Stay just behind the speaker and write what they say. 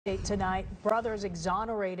Tonight, brothers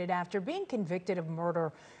exonerated after being convicted of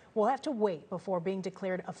murder will have to wait before being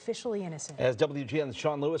declared officially innocent. As WGN's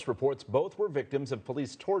Sean Lewis reports, both were victims of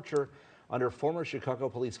police torture under former Chicago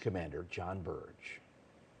Police Commander John Burge.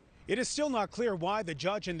 It is still not clear why the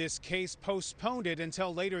judge in this case postponed it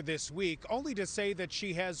until later this week, only to say that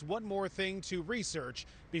she has one more thing to research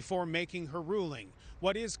before making her ruling.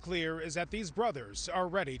 What is clear is that these brothers are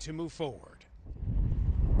ready to move forward.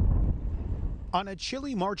 On a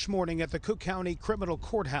chilly March morning at the Cook County Criminal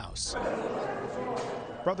Courthouse,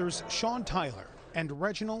 brothers Sean Tyler and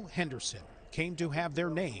Reginald Henderson came to have their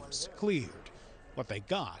names cleared. What they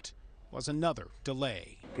got was another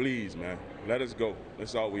delay. Please, man, let us go.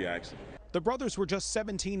 That's all we ask. The brothers were just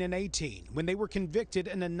 17 and 18 when they were convicted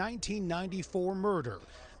in a 1994 murder.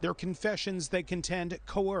 Their confessions, they contend,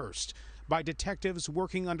 coerced by detectives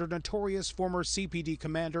working under notorious former CPD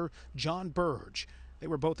commander John Burge. They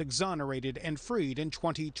were both exonerated and freed in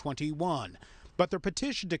 2021. But their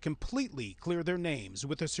petition to completely clear their names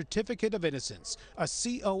with a certificate of innocence, a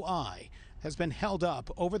COI, has been held up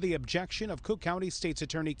over the objection of Cook County State's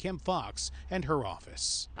Attorney Kim Fox and her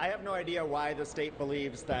office. I have no idea why the state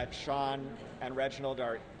believes that Sean and Reginald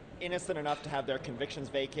are innocent enough to have their convictions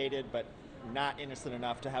vacated, but not innocent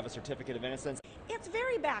enough to have a certificate of innocence. It's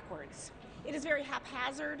very backwards. It is very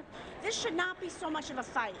haphazard. This should not be so much of a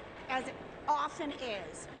fight as it often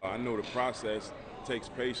is. I know the process takes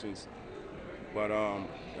patience, but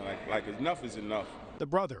like enough is enough. The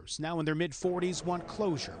brothers, now in their mid-40s, want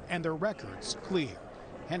closure and their records clear.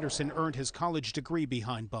 Henderson earned his college degree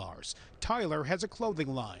behind bars. Tyler has a clothing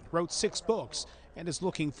line, wrote 6 books, and is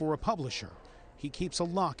looking for a publisher. He keeps a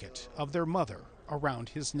locket of their mother around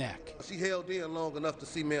his neck. She held in long enough to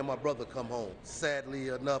see me and my brother come home. Sadly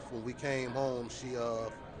enough, when we came home,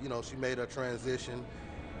 she made her transition,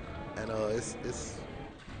 and it's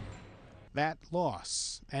that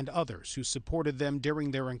loss and others who supported them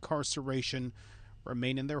during their incarceration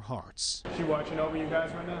remain in their hearts. Is she watching over you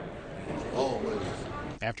guys right now? always.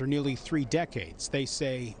 After nearly 3 decades, they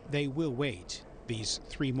say they will wait these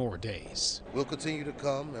 3 more days. We'll continue to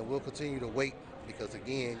come and we'll continue to wait because,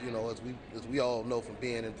 again, as we all know from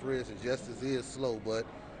being in prison, justice is slow, but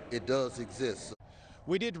it does exist.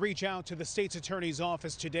 We did reach out to the state's attorney's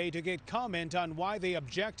office today to get comment on why they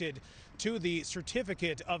objected to the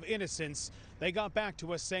certificate of innocence. They got back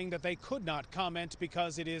to us saying that they could not comment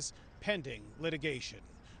because it is pending litigation.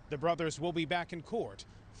 The brothers will be back in court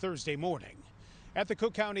Thursday morning. At the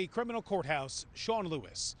Cook County Criminal Courthouse, Sean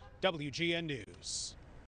Lewis, WGN News.